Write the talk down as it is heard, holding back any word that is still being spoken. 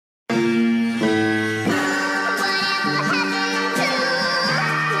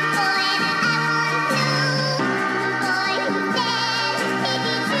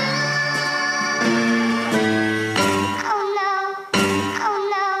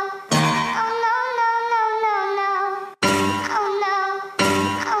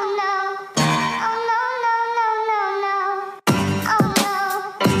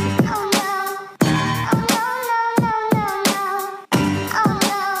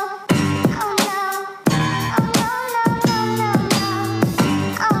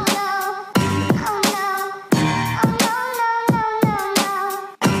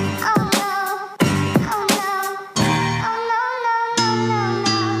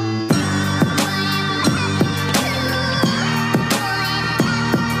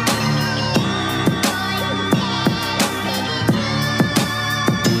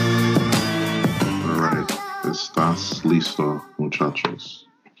eso, muchachos?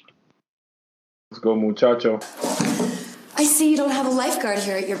 Let's go, muchacho. I see you don't have a lifeguard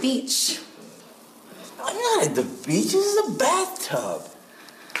here at your beach. I'm not at the beach. This is a bathtub.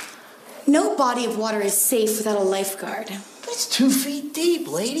 No body of water is safe without a lifeguard. It's 2 feet deep,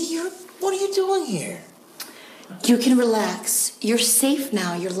 lady. What are you doing here? You can relax. You're safe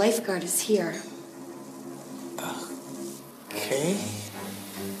now. Your lifeguard is here. Okay.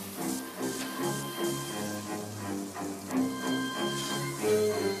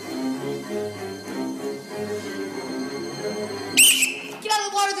 Get out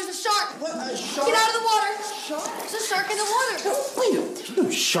of the water. There's a shark. What? A shark? Get out of the water. Shark? There's a shark in the water. No, wait a minute. There's no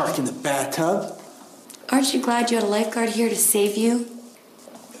shark in the bathtub. Aren't you glad you had a lifeguard here to save you?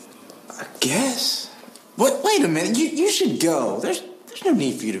 I guess. What? Wait a minute. You should go. There's no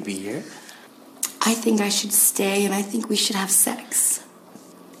need for you to be here. I think I should stay, and I think we should have sex.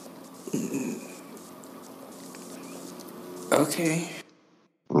 Okay.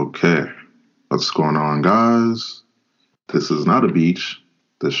 Okay. What's going on, guys? This is not a beach.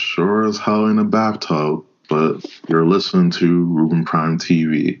 This sure as hell in a bathtub, but you're listening to Ruben Prime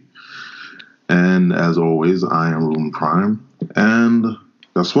TV. And as always, I am Ruben Prime. And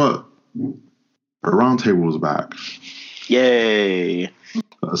guess what? Our roundtable is back. Yay!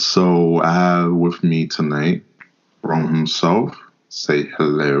 So I have with me tonight Rome himself. Say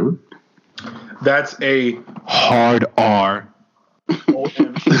hello. That's a hard R.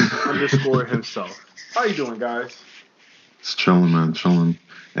 O-M underscore himself. How you doing, guys? It's chilling, man, chilling.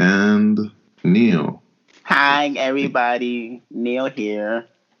 And Neil. Hi, everybody. Neil here.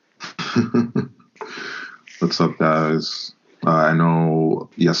 What's up, guys? I know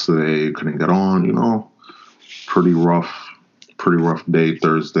yesterday you couldn't get on, pretty rough day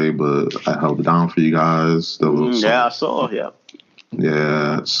Thursday, but I held it down for you guys. Yeah, I saw, yeah.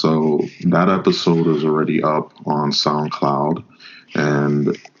 Yeah, so that episode is already up on SoundCloud,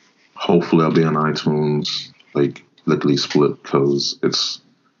 and hopefully I'll be on iTunes, like, lickety split, because it's,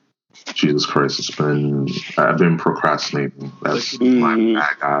 Jesus Christ, I've been procrastinating. That's my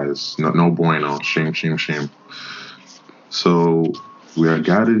bad, guys. No bueno. Shame. So we are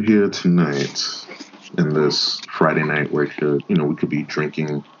gathered here tonight in this Friday night where we could be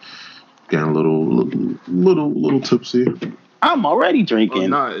drinking, getting a little tipsy. I'm already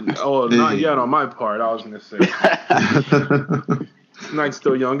drinking. Not yet on my part, I was going to say. Night's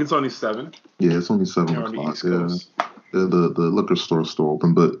still young. It's only 7. Yeah, it's only 7 o'clock. Yeah. The liquor store's still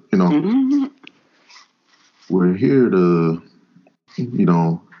open, but, we're here to,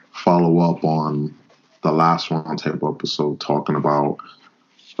 follow up on the last roundtable episode talking about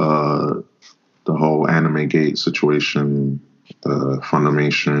the whole Anime Gate situation, the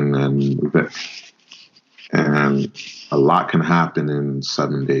Funimation and Vic. And a lot can happen in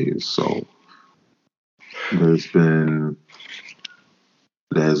 7 days. So there's been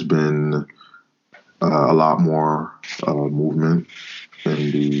a lot more movement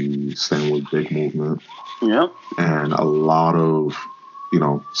in the Stand With Vic movement. Yep. And a lot of,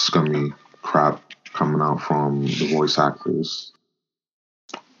 scummy crap coming out from the voice actors.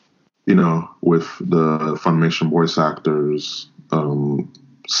 With the Funimation voice actors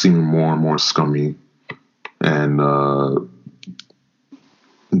seeming more and more scummy. And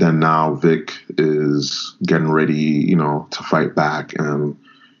then now Vic is getting ready, to fight back, and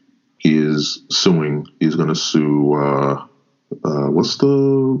he is suing. He's going to sue, what's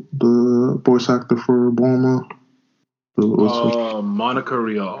the voice actor for Bulma? Monica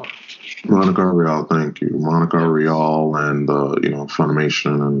Rial. Monica Rial, thank you. Monica Rial and,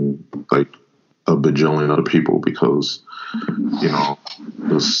 Funimation and, like, a bajillion other people because,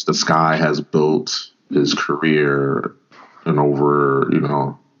 this guy has built his career in over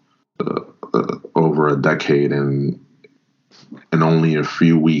a decade, and in only a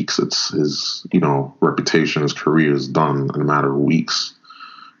few weeks, it's his, reputation, his career is done in a matter of weeks.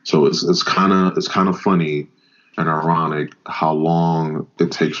 So it's kind of funny and ironic how long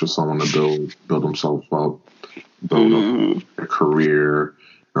it takes for someone to build himself up, build up a career,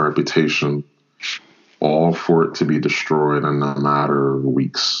 a reputation, all for it to be destroyed in a matter of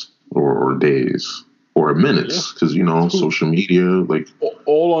weeks or days or minutes, because social media, like,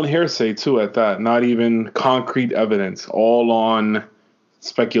 all on hearsay too. At that, not even concrete evidence, all on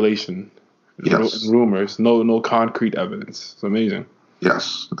speculation, rumors. No concrete evidence. It's amazing.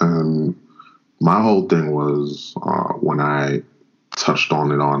 Yes, and my whole thing was when I touched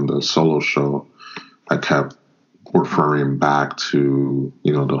on it on the solo show, I kept referring back to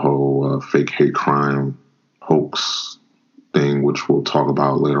the whole fake hate crime hoax thing, which we'll talk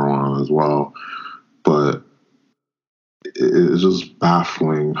about later on as well. But it's just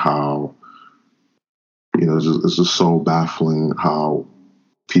baffling how it's just so baffling how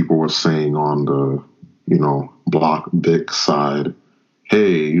people were saying on the, Block Vic side,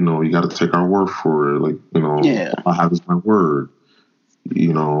 hey, you got to take our word for it. Like, Yeah. all I have is my word,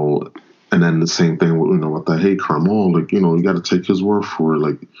 and then the same thing with, with the hate crime. Oh, like, you got to take his word for it.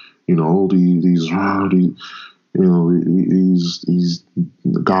 Like, these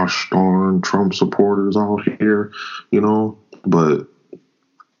gosh darn Trump supporters out here, but,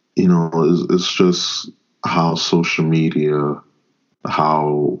 it's just how social media,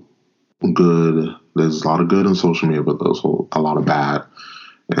 how good, there's a lot of good in social media, but there's a lot of bad.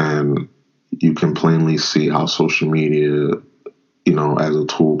 And you can plainly see how social media, as a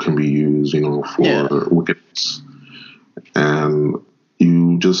tool can be used, for wickedness. And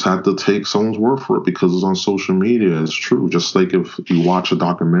you just have to take someone's word for it because it's on social media. It's true. Just like if you watch a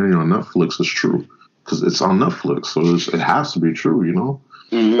documentary on Netflix, it's true because it's on Netflix. So it has to be true,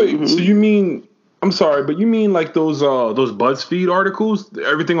 Mm-hmm. Wait, so you mean, I'm sorry, but you mean like those BuzzFeed articles?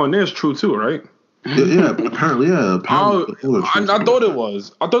 Everything on there is true too, right? Yeah, apparently, yeah. Apparently, I thought it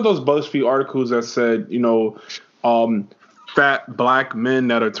was. I thought those BuzzFeed articles that said, fat black men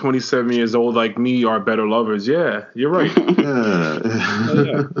that are 27 years old like me are better lovers. Yeah, you're right. Yeah.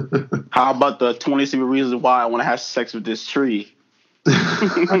 How about the 27 reasons why I want to have sex with this tree?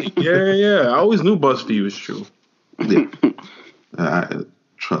 Yeah. I always knew BuzzFeed was true. Yeah.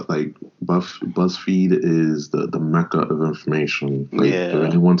 BuzzFeed is the mecca of information. Like, if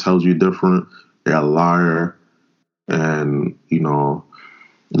anyone tells you different, they're a liar, and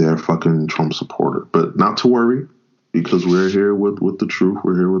they're a fucking Trump supporter. But not to worry, because we're here with the truth.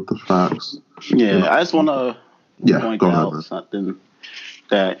 We're here with the facts. Yeah, I just want to point out something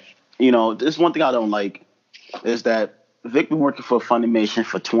that this one thing I don't like is that Vic been working for Funimation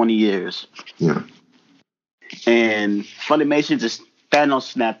for 20 years. Yeah, and Funimation just Thanos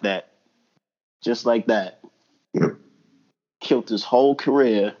snapped that. Just like that. Yep. Killed his whole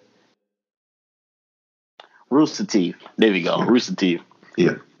career. Rooster Teeth. There we go. Yeah. Rooster Teeth.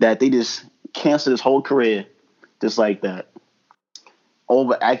 Yeah. That they just canceled his whole career just like that.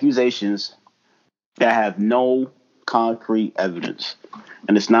 Over accusations that have no concrete evidence.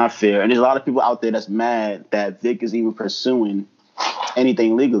 And it's not fair. And there's a lot of people out there that's mad that Vic is even pursuing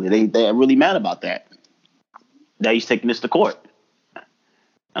anything legally. They're really mad about that. That he's taking this to court.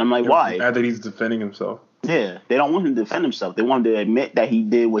 I'm like, why? Mad that he's defending himself. Yeah, they don't want him to defend himself. They want him to admit that he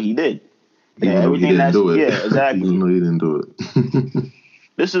did what he did. Even though he didn't do it. Yeah, exactly. Even though he didn't do it.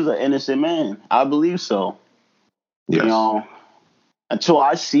 This is an innocent man. I believe so. Yes. Until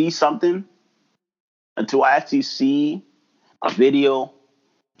I see something, until I actually see a video,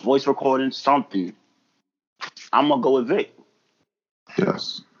 voice recording, something, I'm going to go with Vic.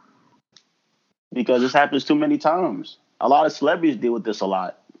 Yes. Because this happens too many times. A lot of celebrities deal with this a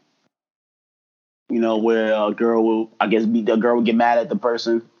lot. Where a girl will get mad at the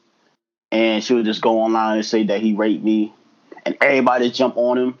person and she would just go online and say that he raped me and everybody just jump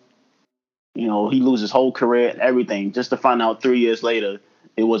on him. He loses his whole career and everything just to find out 3 years later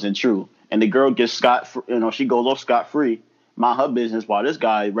it wasn't true. And the girl gets she goes off scot-free, mind her business while this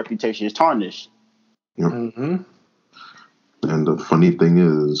guy's reputation is tarnished. Yep. Mm-hmm. And the funny thing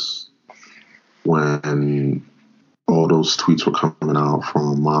is, when all those tweets were coming out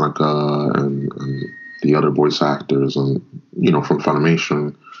from Monica and the other voice actors and, from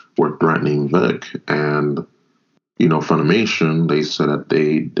Funimation were threatening Vic. And, Funimation, they said that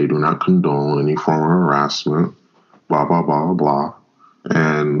they do not condone any form of harassment, blah, blah, blah, blah.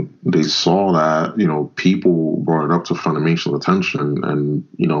 And they saw that, people brought it up to Funimation's attention and,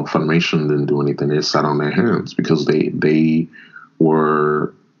 Funimation didn't do anything. They sat on their hands because they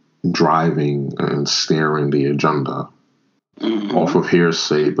were driving and steering the agenda off of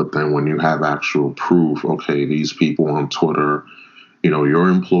hearsay. But then when you have actual proof, okay, these people on Twitter, your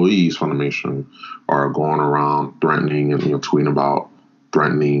employees, Funimation, are going around threatening and tweeting about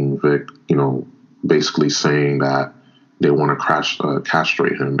threatening Vic, basically saying that they want to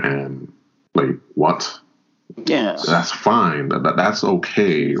castrate him. And like, what? Yeah, that's fine. That's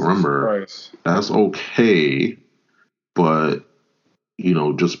okay. Remember, that's okay. But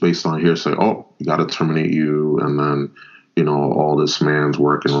just based on hearsay, you got to terminate you, and then, all this man's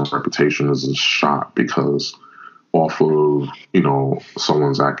work and reputation is a shot because off of,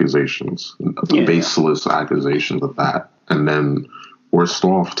 someone's accusations, baseless accusations of that. And then worst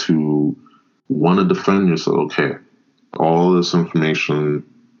off to want to defend yourself. Okay, all this information,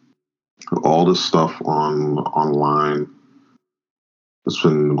 all this stuff online, it's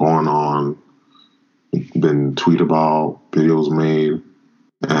been going on, been tweeted about, videos made,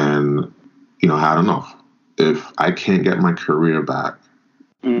 and, had enough. If I can't get my career back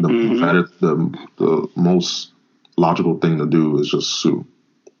the most logical thing to do is just sue.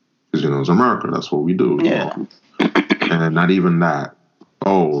 Because, it's America. That's what we do. Yeah. And not even that.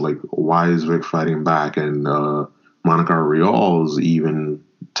 Oh, like, why is Vic fighting back? And Monica Rial is even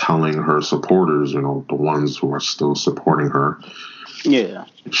telling her supporters, the ones who are still supporting her. Yeah.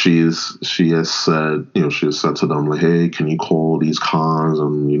 She has said, to them, like, hey, can you call these cons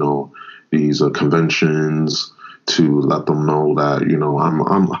and, these conventions to let them know that,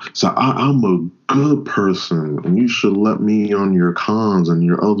 I'm a good person and you should let me on your cons and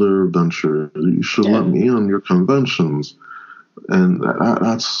your other ventures. You should let me on your conventions. And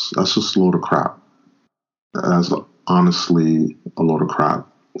that's just a load of crap. That's honestly a load of crap.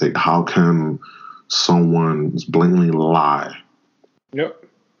 Like, how can someone blatantly lie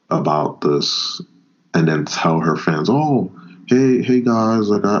about this and then tell her fans, oh, hey guys,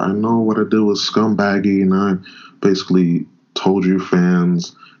 like I know what I did was scumbaggy, and I basically told you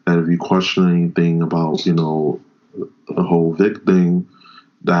fans that if you question anything about, the whole Vic thing,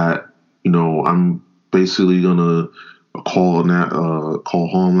 that, I'm basically gonna call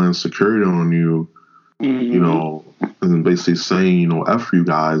Homeland Security on you, and basically saying, F you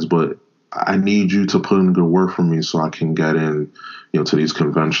guys, but I need you to put in a good word for me so I can get in, to these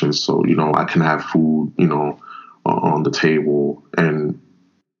conventions, so, I can have food, on the table. And,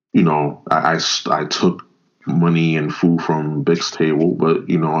 I took money and food from Vic's table, but,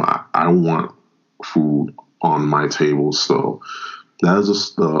 I want food on my table. So that is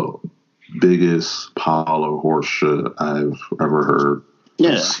just the biggest pile of horse shit I've ever heard.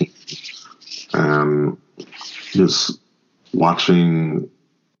 Yeah. And just watching,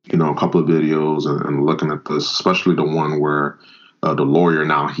 a couple of videos and looking at this, especially the one where the lawyer,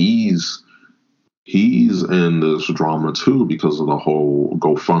 now he's in this drama too because of the whole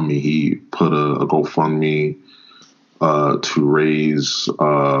GoFundMe. He put a GoFundMe to raise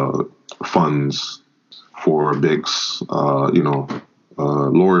funds for Vic's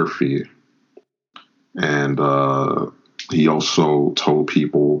lawyer fee, and he also told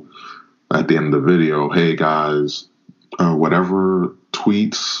people at the end of the video, hey guys, whatever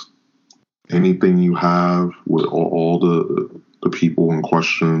tweets, anything you have with all the people in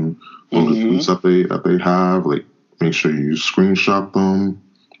question, all the tweets that they have, like, make sure you screenshot them,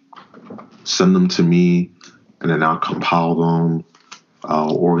 send them to me, and then I'll compile them,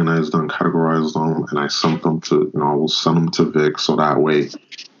 I'll organize them, categorize them, and I send them to, I will send them to Vic so that way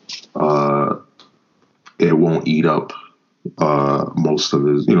it won't eat up most of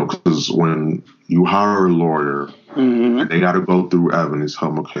his, because when you hire a lawyer, and they got to go through evidence, tell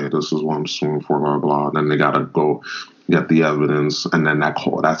them, okay, this is what I'm suing for, blah, blah, then they got to go get the evidence, and then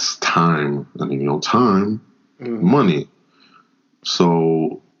that's time, and time, money.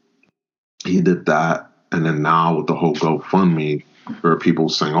 So he did that, and then now with the whole GoFundMe, there are people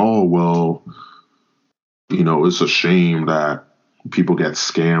saying, oh, well, it's a shame that people get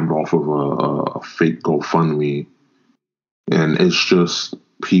scammed off of a fake GoFundMe. And it's just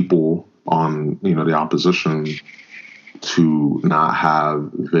people on, the opposition to not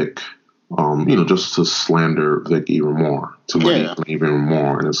have Vic, just to slander Vic even more, to even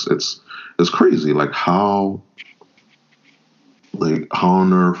more. And it's crazy. Like, how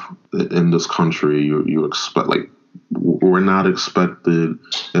on earth in this country you expect, like, we're not expected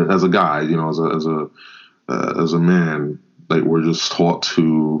as a guy, as a man, like, we're just taught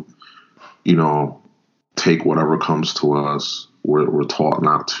to, take whatever comes to us. We're taught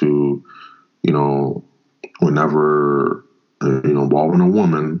not to, whenever, involving a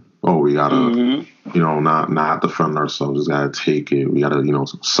woman, oh, we gotta, not defend ourselves. Just gotta take it. We gotta,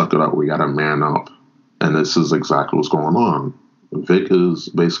 suck it up. We gotta man up. And this is exactly what's going on. Vic is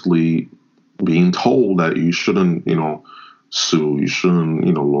basically being told that you shouldn't, sue. You shouldn't,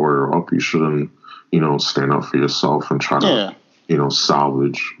 lawyer up. You shouldn't, stand up for yourself and try to,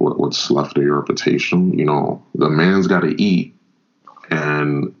 salvage what's left of your reputation. The man's got to eat,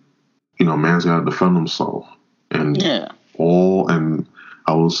 and man's got to defend himself. And and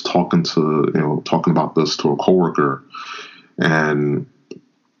I was talking about this to a coworker, and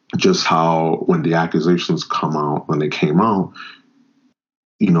just how when the accusations when they came out,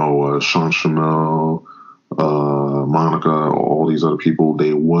 Sean Shamel, Monica, all these other people,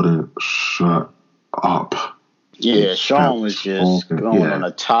 they wouldn't shut up. Yeah, Sean was just going on a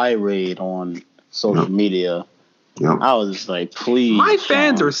tirade on social media. Yep. I was just like, please. My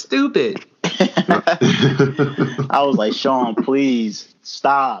fans are stupid. I was like, Sean, please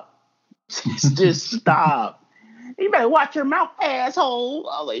stop. Just stop. You better watch your mouth, asshole.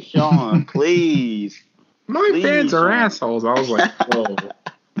 I was like, Sean, please. My fans are assholes. I was like, whoa,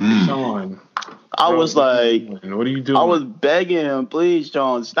 Sean. I was like, what are you doing? I was begging him, please,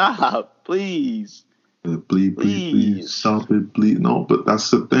 John, stop, please. Please stop it, please. No, but that's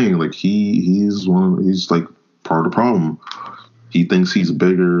the thing. Like he's like part of the problem. He thinks he's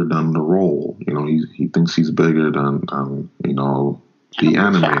bigger than the role. You know, he thinks he's bigger than the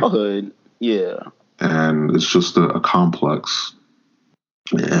anime. Childhood. Yeah. And it's just a complex.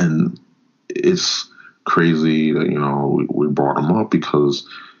 And it's crazy that, we brought him up because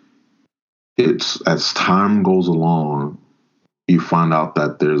it's as time goes along, you find out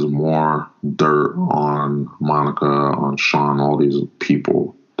that there's more dirt on Monica, on Sean, all these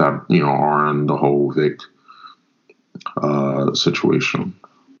people that, are in the whole Vic situation.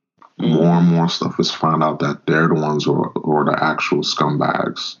 More and more stuff is found out that they're the ones who are the actual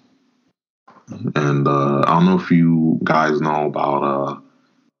scumbags. And I don't know if you guys know about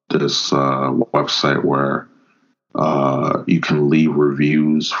this website where you can leave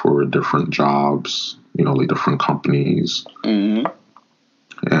reviews for different jobs, like different companies. Mm-hmm.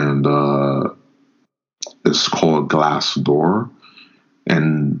 And it's called Glassdoor.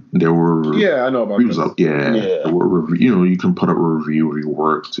 And there were I know about reviews this. up. Yeah. There were, you can put up a review where you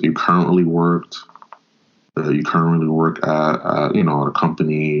worked. You currently work at a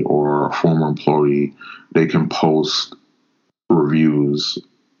company or a former employee. They can post reviews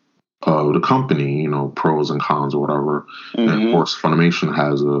of the company, pros and cons or whatever. Mm-hmm. And of course, Funimation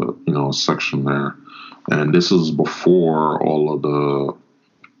has a section there. And this is before all of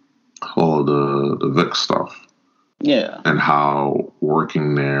the Vic stuff. Yeah. And how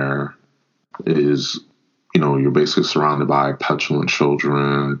working there is, you're basically surrounded by petulant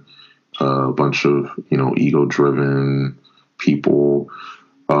children, a bunch of, ego-driven people,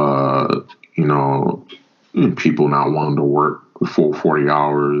 people not wanting to work the full 40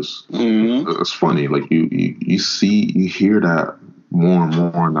 hours. Mm-hmm. It's funny. Like you hear that more and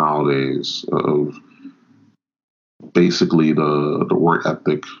more nowadays of basically the work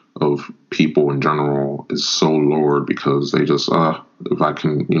ethic of people in general is so lowered because they just if I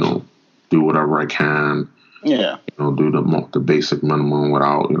can do whatever I can, do the basic minimum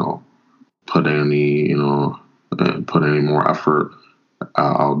without put any more effort,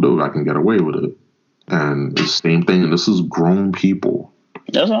 I'll do it. I can get away with it. And the same thing, and this is grown people.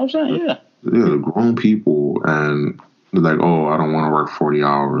 That's what I'm saying. Yeah, grown people, and they're like, oh, I don't want to work 40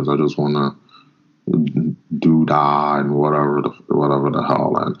 hours. I just want to do die and whatever the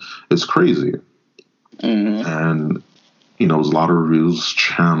hell, and it's crazy. Mm-hmm. And there's a lot of reviews.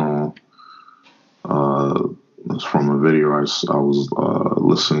 Channel from a video I was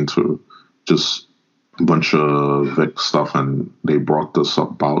listening to, just a bunch of Vic stuff, and they brought this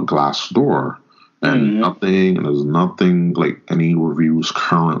up about Glassdoor, and there's nothing like any reviews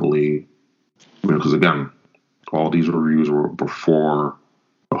currently, because again, all these reviews were before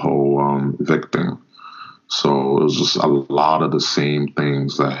the whole Vic thing. So it was just a lot of the same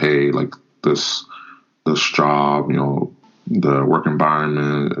things that, hey, like this job, the work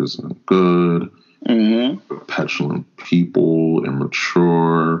environment isn't good. Mm-hmm. Petulant people,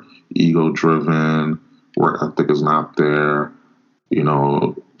 immature, ego-driven, work ethic is not there.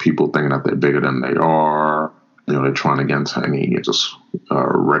 People thinking that they're bigger than they are. They're trying to get into any just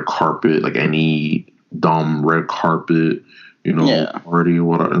red carpet, like any dumb red carpet, party or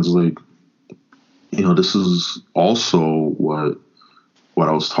whatever. It's like, this is also what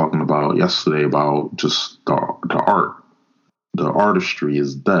I was talking about yesterday about just the art. The artistry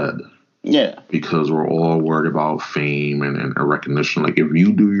is dead. Yeah. Because we're all worried about fame and recognition. Like, if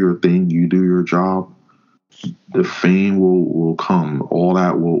you do your thing, you do your job, the fame will come. All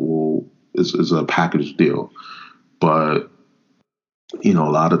that is a package deal. But, a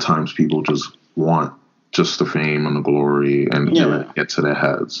lot of times people just want just the fame and the glory and get to their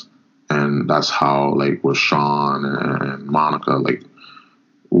heads. And that's how, like, with Sean and Monica, like,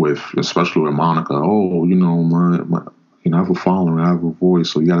 especially with Monica, I have a following, I have a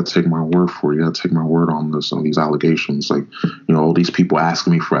voice, so you got to take my word for it. You got to take my word on this, on these allegations. Like, all these people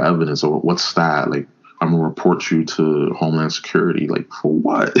asking me for evidence. Or what's that? Like, I'm going to report you to Homeland Security. Like, for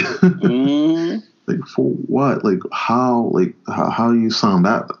what? Mm-hmm. Like, for what? Like, how do you sound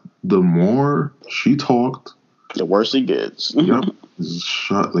that? The more she talked, the worse it gets. Yep.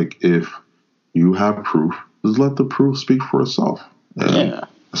 Shut. Like, if you have proof, just let the proof speak for itself. And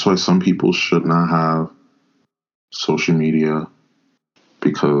that's why some people should not have social media,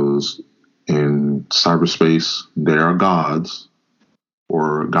 because in cyberspace they are gods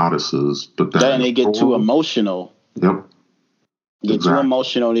or goddesses, but then they get too emotional. Yep. Too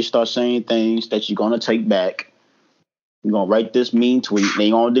emotional. They start saying things that you're gonna take back. You're gonna write this mean tweet,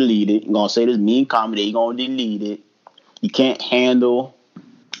 they gonna delete it. You're gonna say this mean comment, they gonna delete it. You can't handle,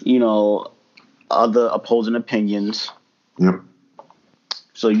 other opposing opinions. Yep.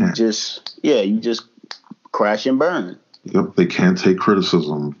 So you just crash and burn. Yep. They can't take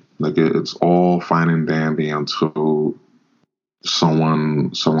criticism. Like it's all fine and dandy until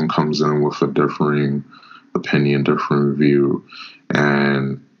someone comes in with a differing opinion, different view,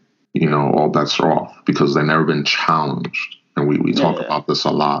 and all bets are off because they've never been challenged. And we talk about this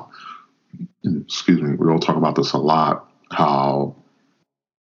a lot. Excuse me. We all talk about this a lot. How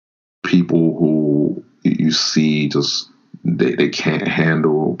people who you see just they can't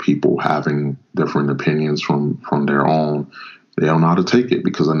handle people having different opinions from their own. They don't know how to take it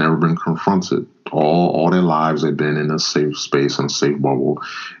because they've never been confronted. All their lives they've been in a safe space and safe bubble.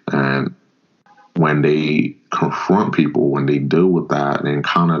 And when they confront people, when they deal with that, they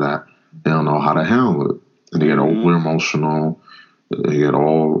encounter that, they don't know how to handle it. And they get over emotional, they get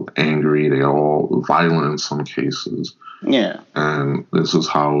all angry, they get all violent in some cases. Yeah. And this is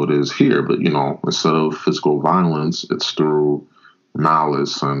how it is here. But, instead of physical violence, it's through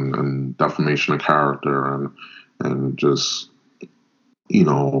malice and defamation of character and just,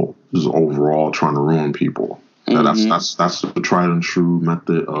 just overall trying to ruin people. Mm-hmm. That's the tried and true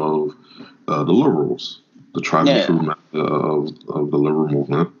method of the liberals. The tried and true method of the liberal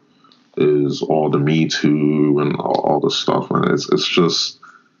movement is all the Me Too and all this stuff. And it's just,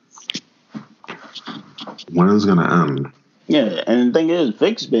 when is it going to end? Yeah, and the thing is,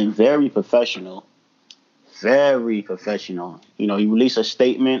 Vic's been very professional. Very professional. He released a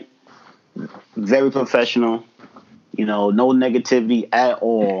statement, very professional. No negativity at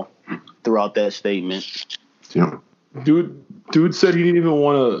all throughout that statement. Yeah. Dude said he didn't even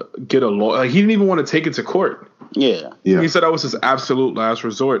want to get a lawyer. Like, he didn't even want to take it to court. Yeah. He said that was his absolute last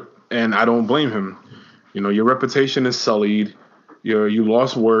resort, and I don't blame him. Your reputation is sullied. You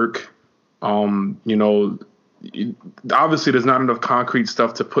lost work. Obviously there's not enough concrete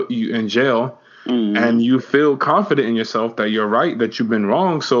stuff to put you in jail, and you feel confident in yourself that you're right, that you've been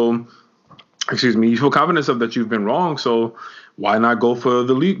wrong. So, you feel confident of that you've been wrong. So why not go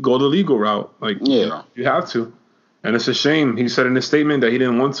the legal route? Like, you have to. And it's a shame. He said in his statement that he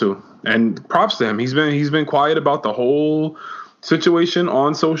didn't want to. And props to him. He's been quiet about the whole situation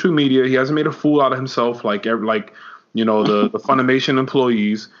on social media. He hasn't made a fool out of himself like the Funimation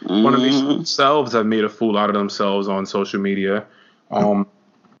employees. Funimation themselves have made a fool out of themselves on social media.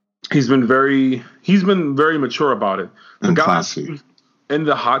 He's been very mature about it. The guy classy in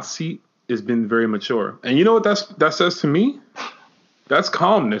the hot seat has been very mature. And you know what that says to me? That's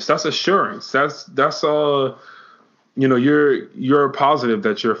calmness. That's assurance. That's you're positive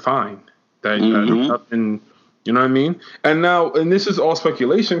that you're fine. That nothing. You know what I mean? And this is all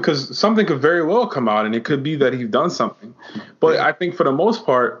speculation because something could very well come out, and it could be that he's done something. But I think for the most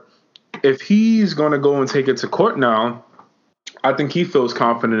part, if he's going to go and take it to court now, I think he feels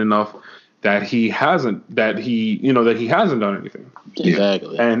confident enough that he hasn't done anything.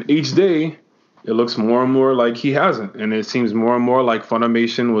 Exactly. And each day, it looks more and more like he hasn't, and it seems more and more like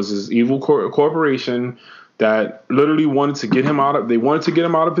Funimation was this evil corporation that literally wanted to get him out of. They wanted to get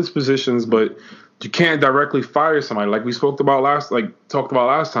him out of his positions, but you can't directly fire somebody, like we talked about last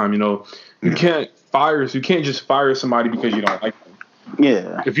time. You can't just fire somebody because you don't like them.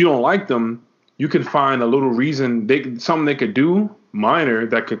 Yeah. If you don't like them, you can find a little reason something they could do minor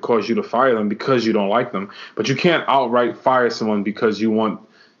that could cause you to fire them because you don't like them. But you can't outright fire someone because you want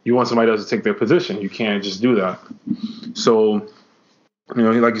somebody else to take their position. You can't just do that. So,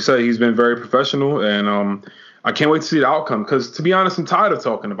 like you said, he's been very professional, and I can't wait to see the outcome because, to be honest, I'm tired of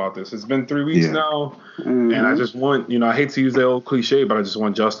talking about this. It's been 3 weeks now, and I just want, I hate to use the old cliche, but I just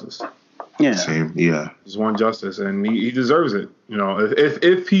want justice. Yeah. Same. Yeah. Just want justice, and he deserves it.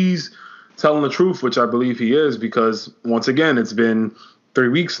 If he's telling the truth, which I believe he is, because once again, it's been 3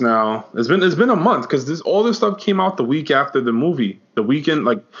 weeks now. It's been a month because all this stuff came out the week after the movie. The weekend,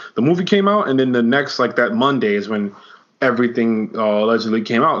 like the movie came out, and then the next, like that Monday, is when everything allegedly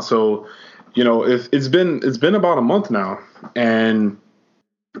came out. So, if it's been about a month now, and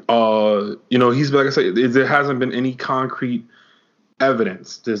he's, like I said, there hasn't been any concrete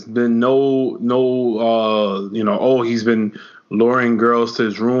evidence. There's been no he's been luring girls to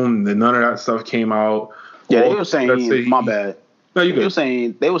his room. None of that stuff came out. Yeah, they were saying, my bad. No, you good.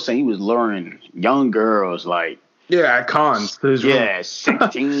 They were saying he was luring young girls, like, at cons to his room. Yeah,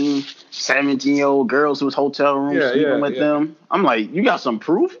 16, 17-year-old girls to his hotel room, sleeping with them. I'm like, you got some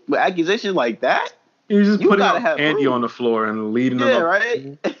proof with accusations like that? You just putting Andy on the floor and leading them up. Yeah,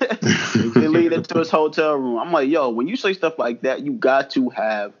 right? They lead into his hotel room. I'm like, yo, when you say stuff like that, you got to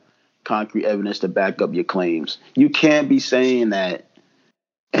have concrete evidence to back up your claims. You can't be saying that.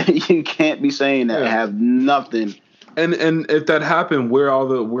 You can't be saying that and have nothing And if that happened, where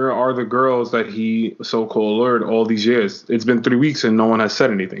are the girls that he so-called lured all these years? It's been 3 weeks and no one has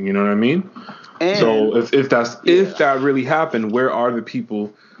said anything. You know what I mean? And, so if that really happened, where are the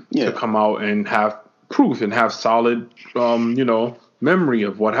people to come out and have proof and have solid, memory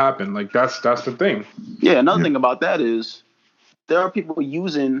of what happened? Like that's the thing. Yeah. Another thing about that is there are people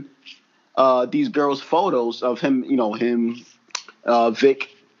using these girls' photos of him, Vic,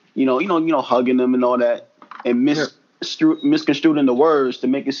 hugging them and all that, and misconstruing the words to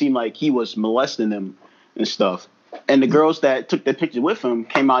make it seem like he was molesting them and stuff. And the girls that took the picture with him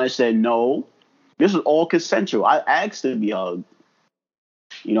came out and said, no, this is all consensual. I asked to be hugged.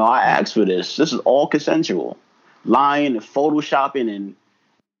 I asked for this. This is all consensual. Lying and photoshopping and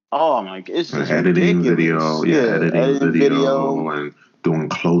it's editing ridiculous. editing video and doing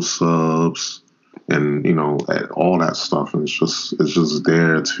close-ups and all that stuff. And it's just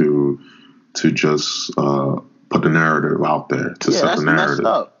there to just put the narrative out there to set the narrative. Messed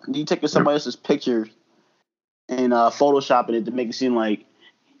up. You taking somebody else's picture and photoshopping it to make it seem like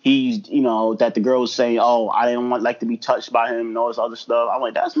he's, that the girl was saying, "Oh, I didn't like to be touched by him," and all this other stuff. I'm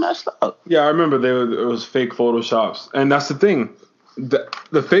like, that's messed up. Yeah, I remember there was fake photoshops, and that's the thing.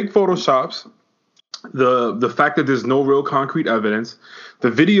 The fake photoshops, the fact that there's no real concrete evidence,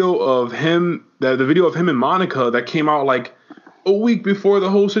 the video of him and Monica that came out like a week before the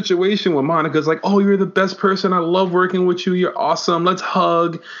whole situation, when Monica's like, "Oh, you're the best person. I love working with you. You're awesome. Let's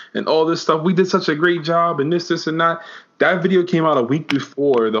hug," and all this stuff. We did such a great job, and this, and that. That video came out a week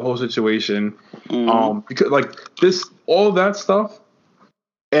before the whole situation. Because all that stuff,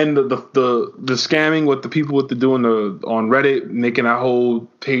 and the scamming with the people on Reddit, making that whole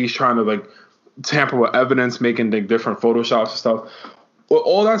page trying to tamper with evidence, making different photoshops and stuff. Well,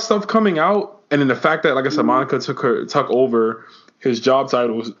 all that stuff coming out, and then the fact that, like I said, Monica took over his job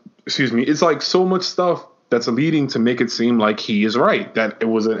title. It's like so much stuff that's leading to make it seem like he is right, that it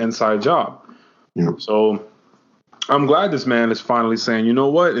was an inside job. Yeah. So I'm glad this man is finally saying, you know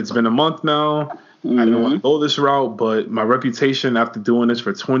what? It's been a month now. I didn't want to go this route, but my reputation after doing this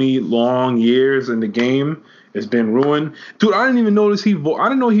for 20 long years in the game has been ruined. Dude, I didn't even notice I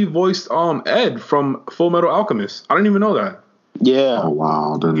didn't know he voiced Ed from Full Metal Alchemist. I didn't even know that. Yeah. Oh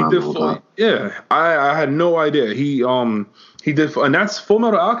wow, did not know that. Yeah, I had no idea. He did, and that's Full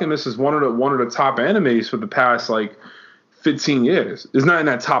Metal Alchemist is one of the top animes for the past 15 years. It's not in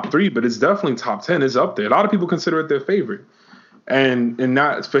that top 3, but it's definitely top 10. It's up there. A lot of people consider it their favorite. And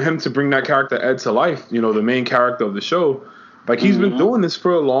not for him to bring that character Ed to life, the main character of the show, he's been doing this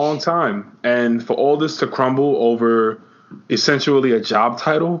for a long time. And for all this to crumble over essentially a job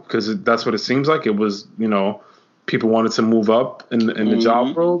title, because that's what it seems like. It was, people wanted to move up in the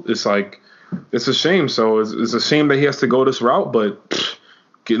job world. It's it's a shame. So it's a shame that he has to go this route, but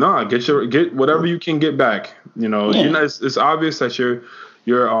get whatever you can get back. It's obvious that your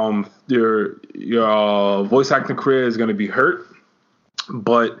voice acting career is going to be hurt,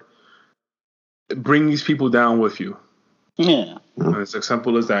 but bring these people down with you. Yeah. And it's as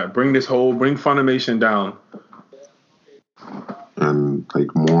simple as that. Bring Funimation down. And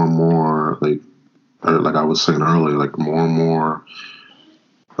more and more, like I was saying earlier, more and more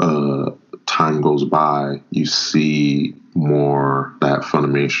time goes by, you see more that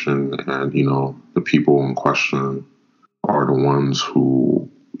Funimation and the people in question are the ones who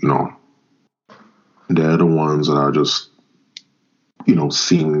they're the ones that are just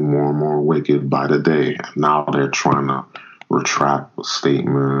seeming more and more wicked by the day. And now they're trying to retract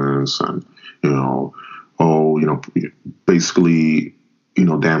statements and basically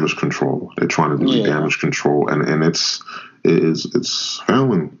damage control. They're trying to do damage control, and it's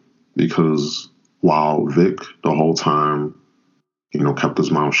failing, because while Vic the whole time kept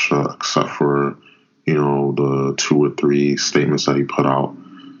his mouth shut, except for the 2 or 3 statements that he put out,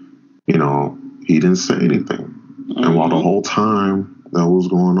 he didn't say anything. And while the whole time that was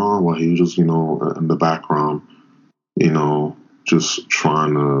going on, while he was just in the background, just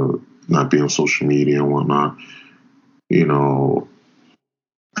trying to not be on social media and whatnot,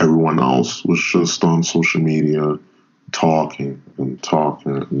 everyone else was just on social media talking and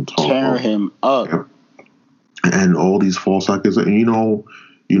talking and talking. Tear him up. And all these false accusations.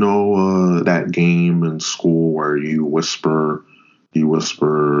 That game in school where you whisper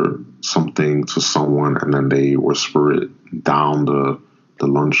something to someone and then they whisper it down the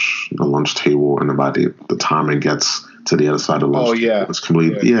lunch table, and then by the time it gets to the other side of the lunch table, it's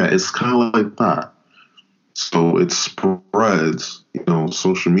complete. Yeah, it's kind of like that. So it spreads,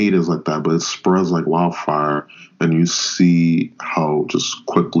 social media is like that, but it spreads like wildfire, and you see how just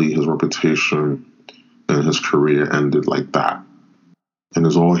quickly his reputation and his career ended like that. And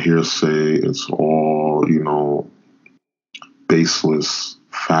it's all hearsay. It's all, baseless,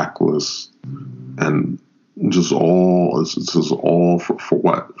 factless, and just all it's just all for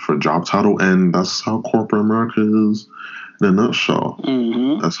what? For job title, and that's how corporate America is in a nutshell.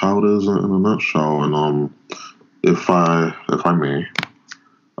 Mm-hmm. That's how it is in a nutshell. And if I may,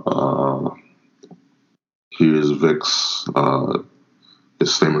 here's Vic's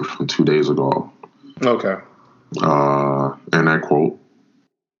his statement from 2 days ago. Okay. And I quote,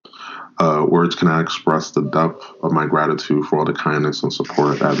 words cannot express the depth of my gratitude for all the kindness and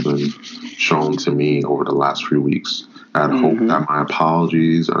support that has been shown to me over the last few weeks. I had hoped that my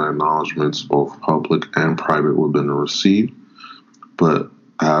apologies and acknowledgments, both public and private, would have been received, but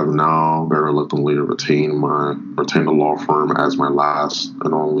I have now very reluctantly retained the law firm as my last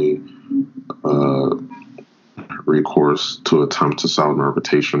and only recourse to attempt to salvage my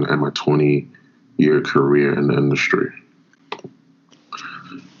reputation and my 20-year career in the industry.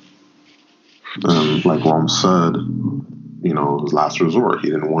 And like Rom said, his last resort. He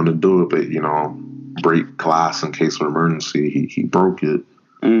didn't want to do it, but break glass in case of emergency. He broke it.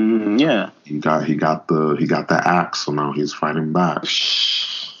 Yeah. He got the axe, so now he's fighting back.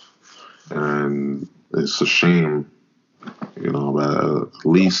 And it's a shame, that at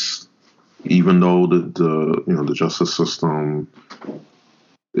least, even though the justice system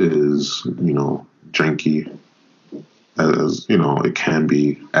is janky as it can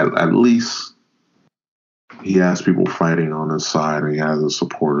be, at least he has people fighting on his side, and he has his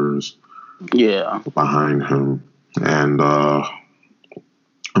supporters behind him. And I'm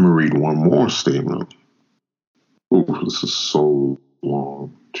gonna read one more statement. Ooh, this is so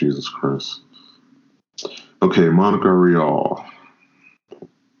long. Jesus Christ. Okay, Monica Rial.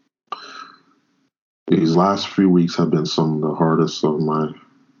 These last few weeks have been some of the hardest of my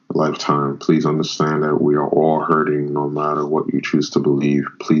lifetime. Please understand that we are all hurting no matter what you choose to believe.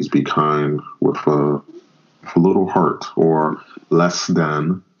 Please be kind with a little heart, or less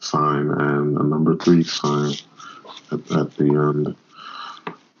than sign and a number 3 sign at the end.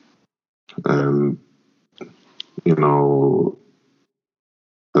 And,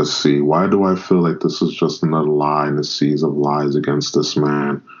 let's see, why do I feel like this is just another lie in the seas of lies against this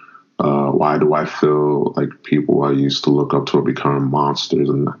man? Why do I feel like people I used to look up to are becoming monsters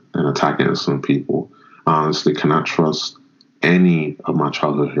and attacking innocent people? I honestly cannot trust any of my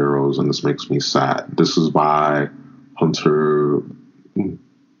childhood heroes, and this makes me sad. This is by Hunter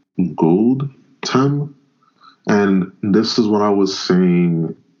Gould, Tim. And this is what I was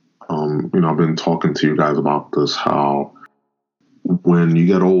saying. I've been talking to you guys about this, how when you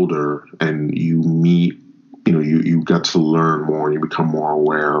get older and you meet, you get to learn more and you become more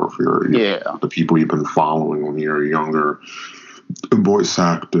aware of the people you've been following when you're younger, voice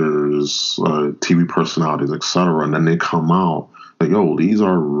actors, TV personalities, etc. And then they come out like, yo, these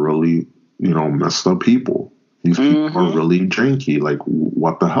are really, messed up people. These people are really janky. Like,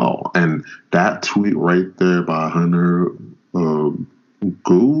 what the hell? And that tweet right there by Hunter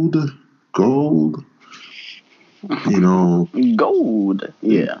Gould, Gold,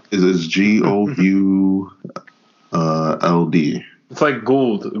 yeah. Is GOULD. It's like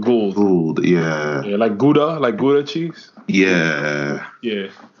Gould, yeah. Yeah, like Gouda cheese. Yeah. Yeah.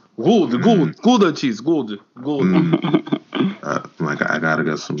 Gouda cheese, Gould. Like, I gotta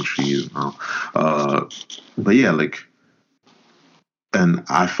get some cheese now. But yeah, and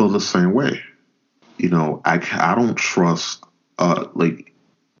I feel the same way. I don't trust,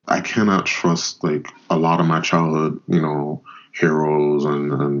 I cannot trust, a lot of my childhood, heroes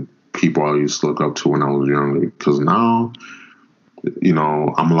and people I used to look up to when I was younger. Because now,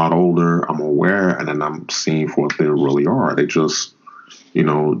 I'm a lot older, I'm aware, and then I'm seeing for what they really are. They just,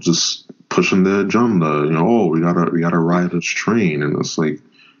 just pushing the agenda. We gotta ride this train, and it's like,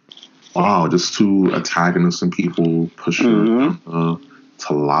 wow, just two antagonists and people pushing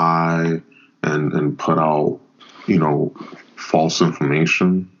to lie and put out, false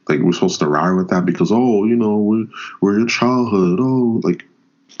information. Like, we're supposed to ride with that because, we're your childhood.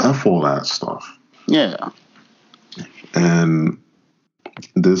 F all that stuff. Yeah. And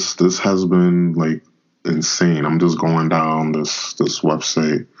this has been insane. I'm just going down this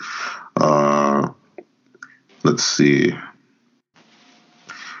website. Let's see.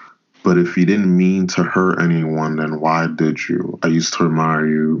 But if you didn't mean to hurt anyone, then why did you? I used to admire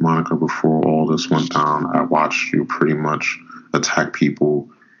you, Monica, before all this went down. I watched you pretty much attack people,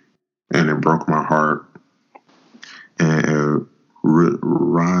 and it broke my heart. And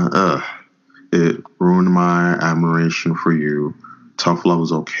it ruined my admiration for you. Tough love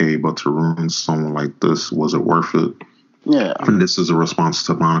is okay, but to ruin someone like this, was it worth it? Yeah. And this is a response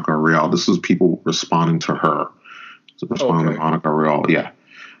to Monica Rial. This is people responding to her. Responding to Monica Rial. Yeah.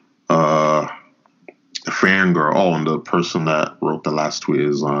 fangirl. Oh, and the person that wrote the last tweet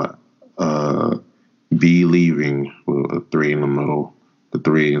is be leaving with a 3 in the middle, the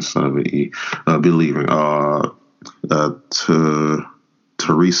 3 instead of an E. Be leaving. To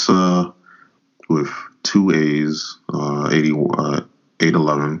Teresa with 2 A's,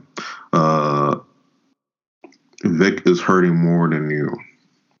 811. Vic is hurting more than you.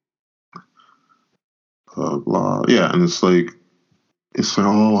 Blah. Yeah, and it's like,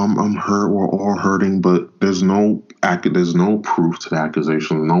 oh, I'm hurt. We're all hurting, but there's no proof to the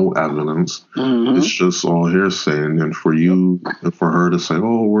accusation, no evidence. Mm-hmm. It's just all hearsay. And then for her to say,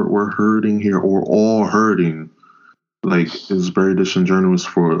 oh, we're hurting here, or we're all hurting, like, it's very disingenuous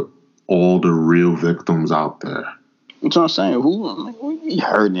for all the real victims out there. That's what I'm saying. Who you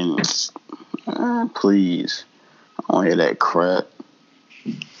hurting? Please, I don't hear that crap.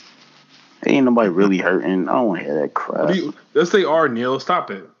 Ain't nobody really hurting. I don't want to hear that crap. Yes, they are, Neil.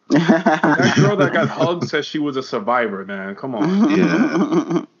 Stop it. That girl that got hugged says she was a survivor, man. Come on.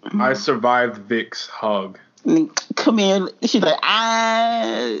 Yeah. I survived Vic's hug. Come here. She's like,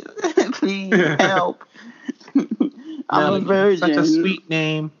 please help. I'm a virgin. Such a sweet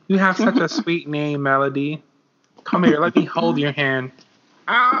name. You have such a sweet name, Melody. Come here. Let me hold your hand.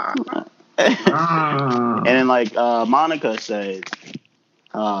 And then, like, Monica said,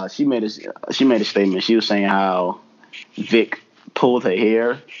 she made a statement. She was saying how Vic pulled her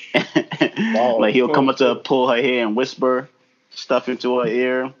hair. Like, he'll come up to her, pull her hair and whisper stuff into her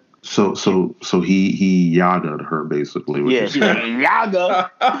ear. So he yagaed her basically. Yeah, she's like, yaga.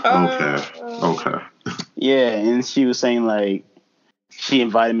 Okay. Yeah, and she was saying, like, she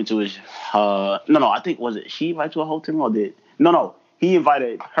invited me to his I think, was it she invited to a hotel room, or he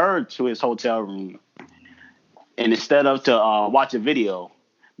invited her to his hotel room, and instead of to watch a video,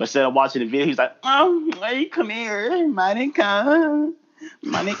 but instead of watching the video, he's like, hey, come here, Monica,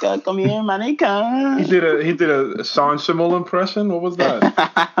 come here, Monica. He did a Sean Schemmel impression. What was that?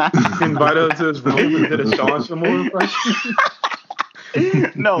 He invited her to his room and did a Sean Schemmel impression.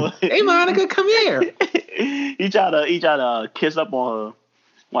 No. Hey, Monica, come here. He tried to kiss up on her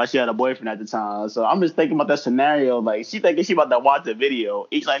while she had a boyfriend at the time. So I'm just thinking about that scenario. Like, she thinking she about to watch the video.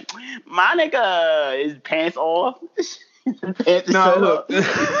 He's like, Monica, his pants off. Look.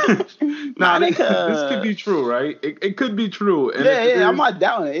 Monica. This could be true, right? It could be true. And yeah, I'm not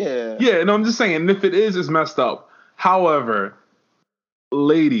down it. Yeah. Yeah, no, I'm just saying, if it is, it's messed up. However,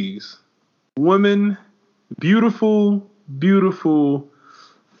 ladies, women, beautiful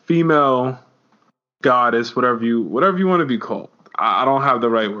female goddess, whatever you want to be called. I don't have the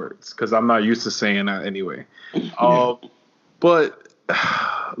right words because I'm not used to saying that anyway. But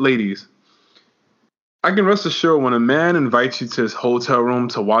ladies, I can rest assured when a man invites you to his hotel room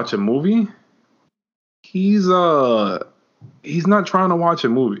to watch a movie, he's not trying to watch a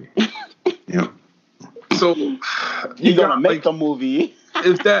movie. Yep. So you're gonna make a movie.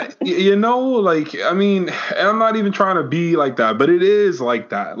 If that, like, I mean, and I'm not even trying to be like that, but it is like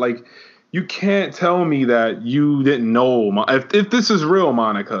that. Like, you can't tell me that you didn't know. If this is real,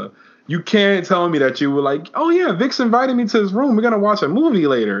 Monica, you can't tell me that you were like, oh yeah, Vic's invited me to his room. We're gonna watch a movie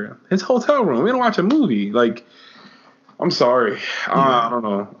later. His hotel room. We're gonna watch a movie. Like, I'm sorry. I don't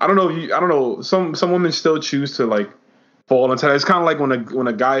know. I don't know. Some women still choose to, like, fall into that. It's kind of like when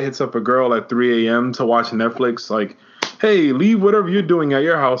a guy hits up a girl at 3 a.m. to watch Netflix. Like, hey, leave whatever you're doing at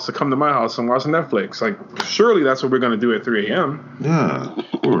your house to come to my house and watch Netflix. Like, surely that's what we're going to do at 3 a.m. Yeah,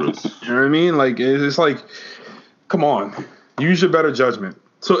 of course. You know what I mean? Like, it's like, come on. Use your better judgment.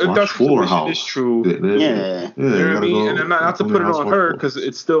 So if that situation is true, yeah. You know what I mean? And not to put it on her because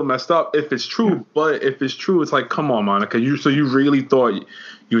it's still messed up if it's true. But if it's true, it's like, come on, Monica. So you really thought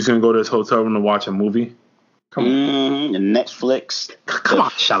you was going to go to this hotel room to watch a movie? Come on. Netflix. Come on,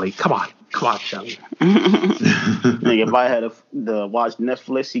 Shelly. Come on, Shelly. If I had to watch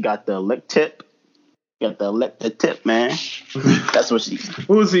Netflix, he got the lick tip. Got the lick the tip, man. That's what she.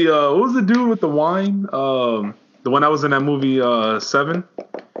 Who was he? What was the dude with the wine? The one that was in that movie 7.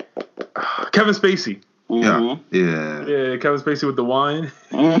 Kevin Spacey. Mm-hmm. Yeah, Kevin Spacey with the wine.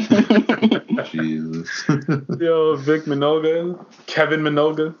 Jesus. Yo, Vic Minogue, Kevin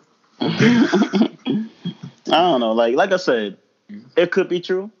Minogue. I don't know. Like I said, it could be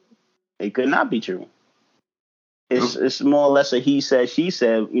true. It could not be true. It's more or less a he said, she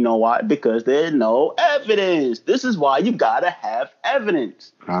said. You know why? Because there's no evidence. This is why you gotta have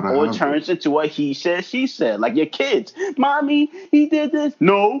evidence. Or it turns into a he said, she said. Like your kids. Mommy, he did this.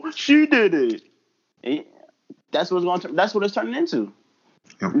 No, she did it. That's what it's turning into.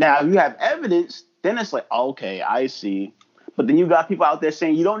 Yep. Now, if you have evidence, then it's like, okay, I see. But then you got people out there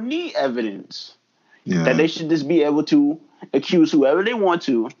saying you don't need evidence. Yeah. That they should just be able to accuse whoever they want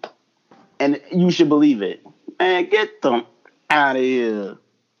to and you should believe it. Man, get them out of here.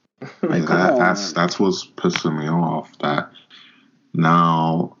 Like that's what's pissing me off. That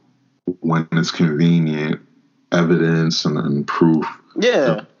now, when it's convenient, evidence and proof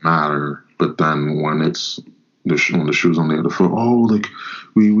Yeah. matter. But then when it's when the shoe's on the other foot, oh, like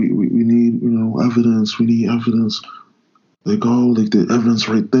we need evidence. We need evidence. Like, oh, like the evidence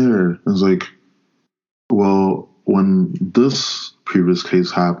right there. And it's like, well, when this previous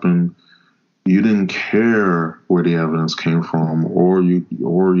case happened, you didn't care where the evidence came from, or you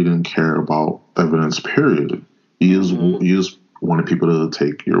didn't care about evidence. Period. You just wanted people to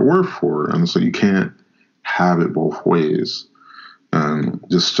take your word for it, and so you can't have it both ways. And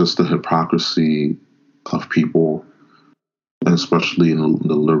just the hypocrisy of people, and especially in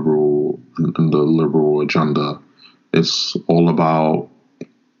the liberal agenda. It's all about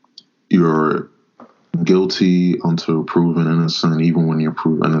you're guilty until proven innocent. Even when you're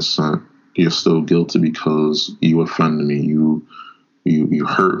proven innocent, you're still guilty because you offended me, you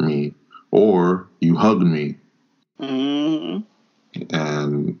hurt me, or you hugged me. Mm-hmm.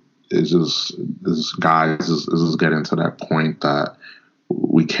 And it's just this guys is getting to that point that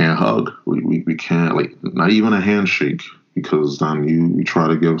we can't hug. We can't, like, not even a handshake. Because then you try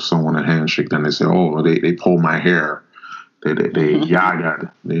to give someone a handshake, then they say, "Oh, they pulled my hair, they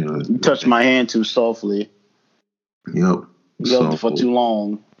yaga." You touched my hand too softly. Yep. You held it for too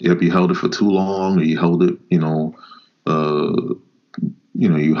long. Yep, you held it for too long, or you held it, you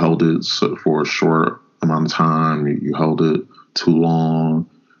held it for a short amount of time. You held it too long.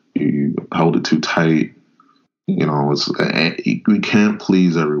 You held it too tight. We can't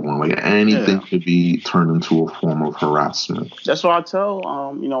please everyone. Like, anything could be turned into a form of harassment. That's why I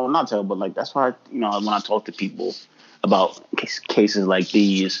tell, not tell, but like that's why when I talk to people about cases like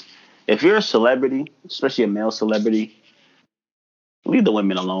these, if you're a celebrity, especially a male celebrity, leave the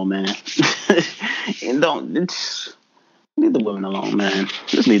women alone, man. And leave the women alone, man.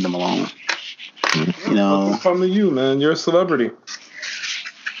 Just leave them alone. What's come to you, man? You're a celebrity.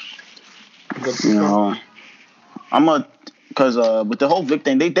 Because with the whole Vic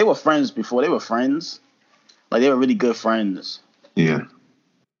thing, they were friends before. They were friends. Like, they were really good friends. Yeah.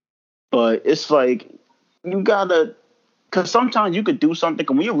 But it's like, you gotta, because sometimes you could do something,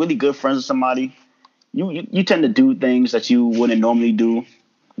 and when you're really good friends with somebody, you tend to do things that you wouldn't normally do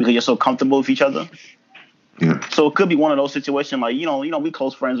because you're so comfortable with each other. Yeah. So it could be one of those situations, like, we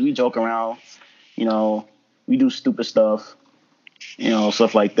close friends, we joke around, we do stupid stuff,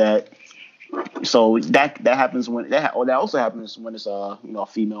 stuff like that. So that happens when that also happens when it's a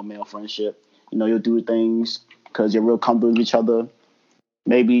female male friendship. You'll do things because you're real comfortable with each other.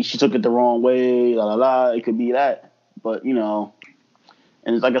 Maybe she took it the wrong way, la la la. It could be that, but and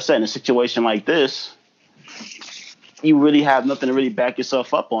it's like I said, in a situation like this, you really have nothing to really back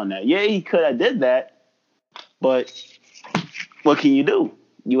yourself up on that. Yeah, he could have did that, but what can you do?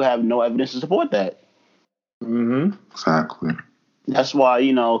 You have no evidence to support that. Mm-hmm. Exactly. That's why,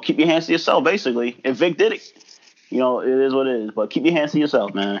 keep your hands to yourself, basically. If Vic did it, it is what it is. But keep your hands to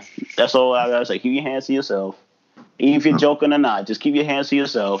yourself, man. That's all I gotta say. Keep your hands to yourself. Even if you're joking or not, just keep your hands to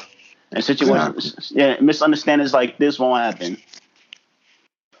yourself. And situations, misunderstandings like this won't happen.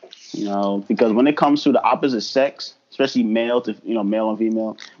 Because when it comes to the opposite sex, especially male to, male and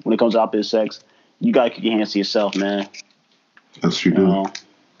female, when it comes to opposite sex, you gotta keep your hands to yourself, man. Yes, you do.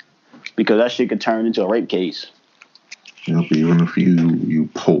 Because that shit could turn into a rape case. Yep, even if you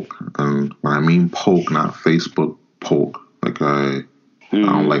poke, and when I mean poke, not Facebook poke. Like, I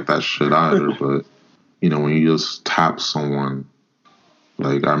don't like that shit either. But when you just tap someone,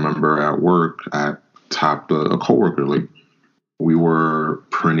 like, I remember at work, I tapped a coworker. Like, we were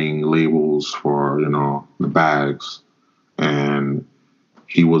printing labels for the bags, and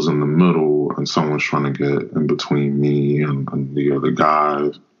he was in the middle, and someone was trying to get in between me and the other guy,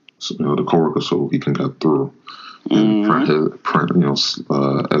 the coworker, so he can get through. And print, as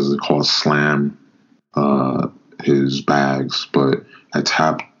they call it, slam his bags. But I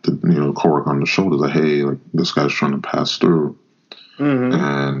tapped the coworker on the shoulder, like, "Hey, like, this guy's trying to pass through." Mm-hmm.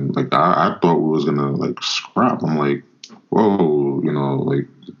 And like, I thought we was gonna like scrap. I'm like, whoa, like,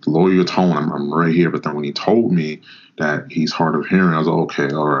 lower your tone. I'm right here. But then when he told me that he's hard of hearing, I was like, okay,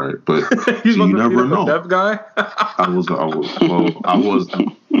 all right. But you never know. Deaf guy. I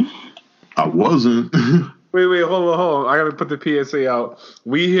wasn't. Wait, hold on. I gotta put the PSA out.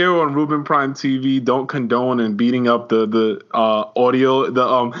 We here on Ruben Prime TV don't condone and beating up the audio,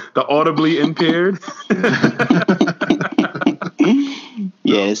 the audibly impaired.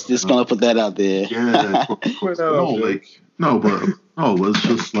 Yes, just gonna put that out there. Yeah, it's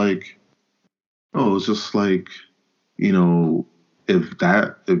just like,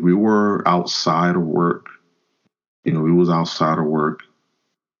 if we were outside of work, we was outside of work,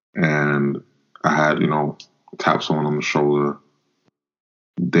 and I had tapped someone on the shoulder,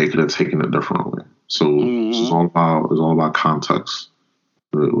 they could have taken it differently. So it's all about context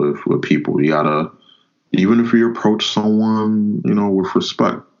with people. You gotta, even if you approach someone with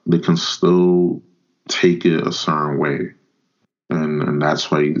respect, they can still take it a certain way, and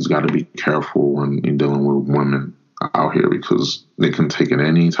that's why you got to be careful when you're dealing with women out here, because they can take it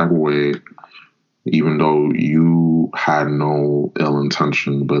any type of way, even though you had no ill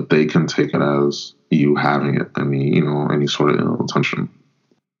intention, but they can take it as you having it, any sort of ill intention.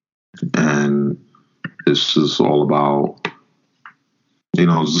 And it's just all about,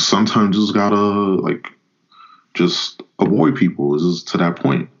 sometimes just gotta just avoid people. It's just to that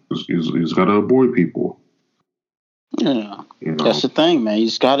point. You just gotta avoid people. Yeah, that's the thing, man. You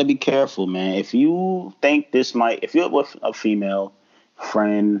just gotta be careful, man. If you think if you're with a female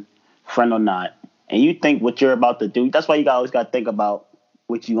friend or not, and you think what you're about to do, that's why you always gotta think about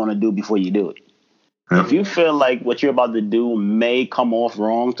what you're gonna do before you do it. Yep. If you feel like what you're about to do may come off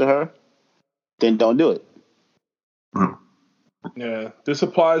wrong to her, then don't do it. Yeah, this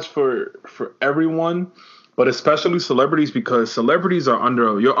applies for everyone, but especially celebrities, because celebrities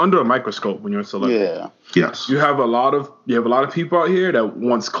you're under a microscope when you're a celebrity. Yeah. Yes. You have a lot of people out here that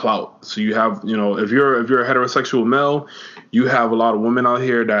wants clout. So you have, if you're a heterosexual male, you have a lot of women out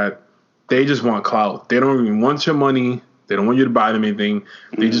here that they just want clout. They don't even want your money. They don't want you to buy them anything.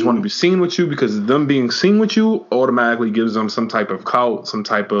 They just want to be seen with you, because them being seen with you automatically gives them some type of clout, some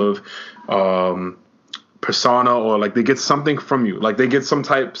type of persona, or like they get something from you. Like they get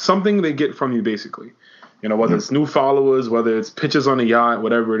something they get from you, basically. Whether it's new followers, whether it's pictures on a yacht,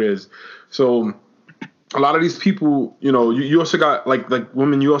 whatever it is. So a lot of these people, you also got like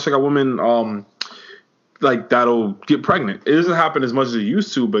women. You also got women like that'll get pregnant. It doesn't happen as much as it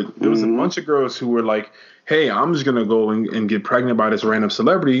used to, but there was a bunch of girls who were like, hey, I'm just gonna go and get pregnant by this random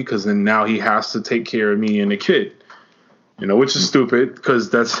celebrity, because then now he has to take care of me and the kid. Which is stupid, because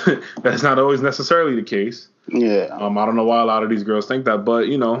that's not always necessarily the case. Yeah. I don't know why a lot of these girls think that, but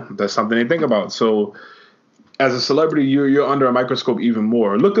that's something they think about. So as a celebrity, you're under a microscope even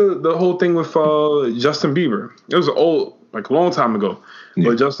more. Look at the whole thing with Justin Bieber. It was a long time ago,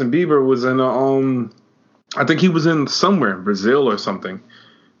 but Justin Bieber was in I think he was in somewhere, Brazil or something,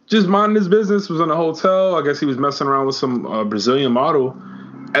 just minding his business. Was in a hotel. I guess he was messing around with some Brazilian model.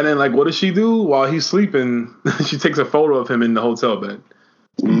 And then, what does she do while he's sleeping? She takes a photo of him in the hotel bed.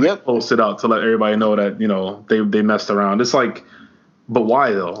 Yep. Post it out to let everybody know that, they messed around. It's like, but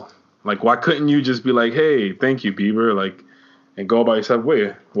why though? Why couldn't you just be like, hey, thank you, Bieber, and go about yourself?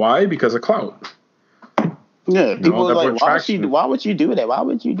 Wait, why? Because of clout. Yeah, people are like, why would you do that? Why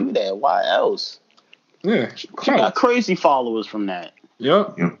would you do that? Why else? Yeah, she got crazy followers from that.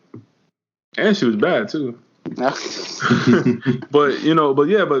 Yep. And she was bad too. but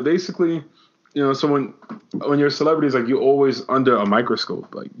basically, so when you're a celebrity, it's you're always under a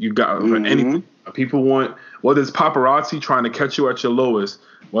microscope. You got anything. People want, whether it's paparazzi trying to catch you at your lowest,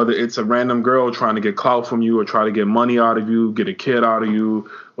 whether it's a random girl trying to get clout from you or try to get money out of you, get a kid out of you,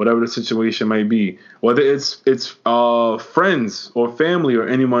 whatever the situation may be, whether it's friends or family or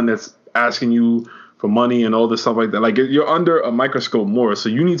anyone that's asking you for money and all this stuff like that. You're under a microscope more, so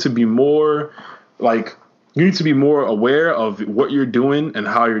you need to be more aware of what you're doing and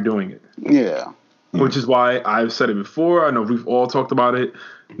how you're doing it. Yeah. Which is why I've said it before. I know we've all talked about it,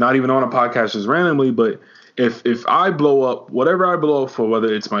 not even on a podcast, just randomly. But if I blow up, whatever I blow up for,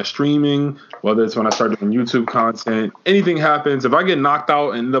 whether it's my streaming, whether it's when I start doing YouTube content, anything happens. If I get knocked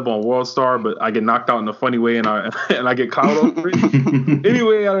out and end up on World Star, but I get knocked out in a funny way and I get clout over it,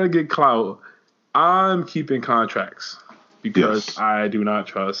 anyway, I get clout, I'm keeping contracts, because I do not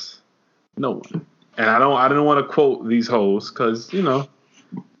trust no one. And I don't want to quote these hoes, because we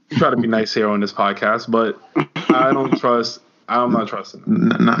try to be nice here on this podcast, but I'm not trusting them.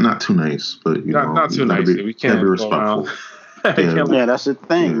 Not too nice, but not too nice. We can't be respectful. Yeah, that's the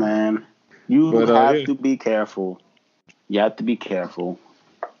thing, man. You have to be careful. You have to be careful.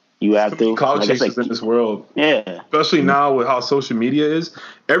 You have to. Cloud chasers in this world. Yeah. Especially now with how social media is.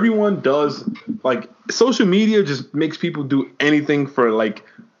 Everyone does, social media just makes people do anything for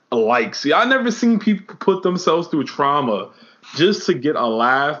likes. See, I never seen people put themselves through trauma just to get a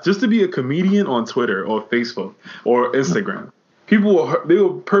laugh, just to be a comedian on Twitter or Facebook or Instagram. People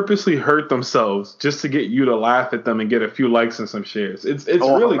will purposely hurt themselves just to get you to laugh at them and get a few likes and some shares. It's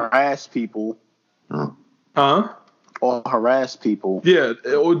or really harass people. Huh? Or harass people. Yeah,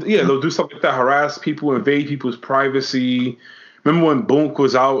 they'll do something like that. Harass people, invade people's privacy, Remember when Boonk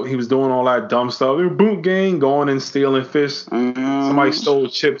was out? He was doing all that dumb stuff. Boonk gang going and stealing fish. Somebody stole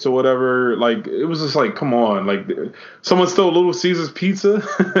chips or whatever. Like, it was just like, come on. Like, someone stole Little Caesars pizza.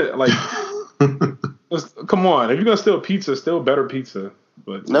 Like, come on. If you're gonna steal pizza, steal better pizza.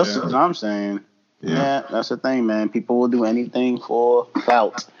 But that's what I'm saying. Yeah, that's the thing, man. People will do anything for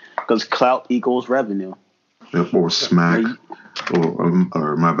clout because clout equals revenue. Yep, or smack,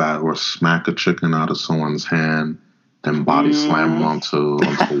 or my bad, or smack a chicken out of someone's hand, then body slam them onto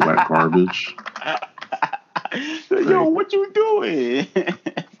wet garbage. Yo, what you doing?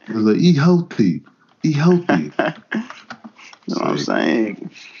 It's like, eat healthy. You know what I'm saying?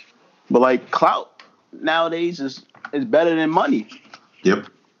 But like clout nowadays is better than money. Yep,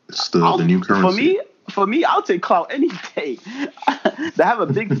 it's still the new currency. For me, I'll take clout any day. To have a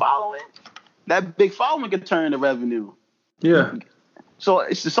big following, that big following can turn into revenue. Yeah. So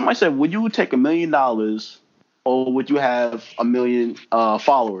somebody said, would you take $1 million or would you have 1 million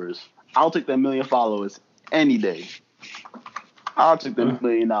followers? I'll take the 1 million followers any day. I'll take the $1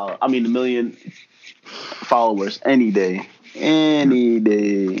 million. I mean, 1 million followers any day. Any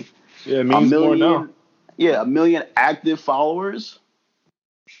day. Yeah, it means more now. Yeah, 1 million active followers.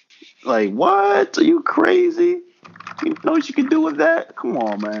 Like, what? Are you crazy? You know what you can do with that? Come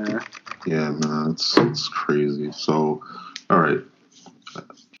on, man. Yeah, man, it's crazy. So, all right.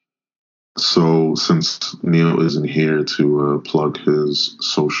 So, since Neil isn't here to plug his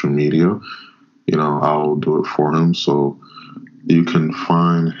social media, I'll do it for him. So, you can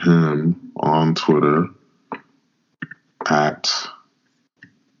find him on Twitter at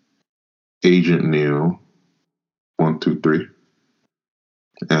Agent Neil 123.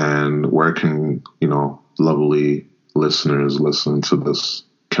 And where can, lovely listeners listen to this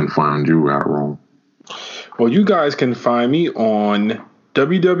can find you at, Rome? Well, you guys can find me on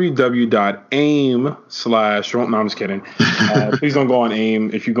www.aim/. No, I'm just kidding. Please don't go on AIM.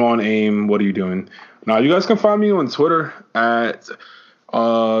 If you go on AIM, what are you doing? Now, you guys can find me on Twitter at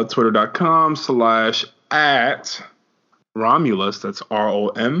twitter.com/@Romulus. That's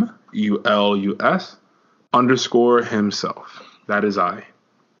ROMULUS _himself. That is I.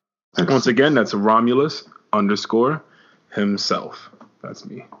 Once again, that's Romulus _himself. That's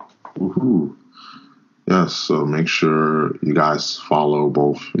me. Woohoo. Yes, so make sure you guys follow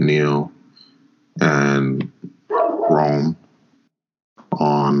both Neil and Rome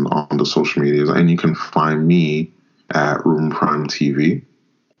on the social medias. And you can find me at Room Prime TV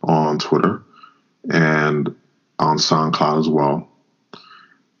on Twitter and on SoundCloud as well.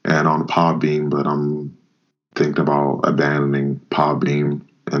 And on Podbean, but I'm thinking about abandoning Podbean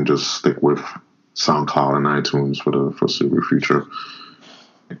and just stick with SoundCloud and iTunes for the foreseeable future.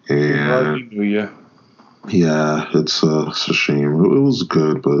 And yeah, it's a shame. It was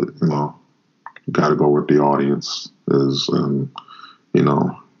good, but got to go where the audience is, and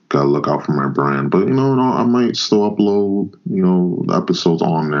got to look out for my brand. But I might still upload episodes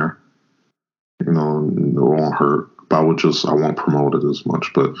on there. It won't hurt. But I won't promote it as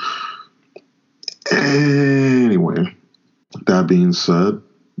much. But anyway, that being said,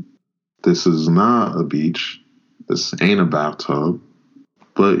 this is not a beach. This ain't a bathtub.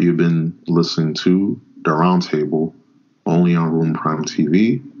 But you've been listening to The Roundtable only on Room Prime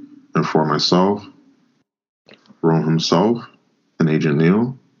TV. And for myself, Rome himself, and Agent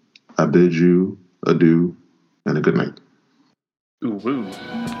Neil, I bid you adieu and a good night. Ooh-woo.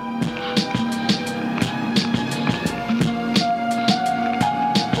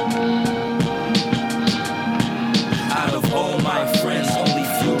 Out of all my friends, only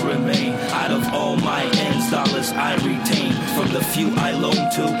few remain. Out of all my ends, dollars I retain. From the few I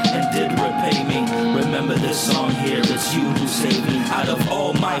loaned to and did repay me. Remember this song here, it's you who saved me. Out of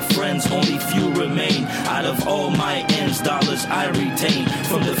all my friends, only few remain. Out of all my ends, dollars I retain.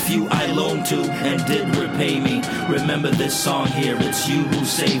 From the few I loaned to and did repay me. Remember this song here, it's you who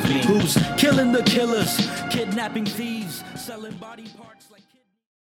saved me. Who's killing the killers, kidnapping thieves, selling body parts.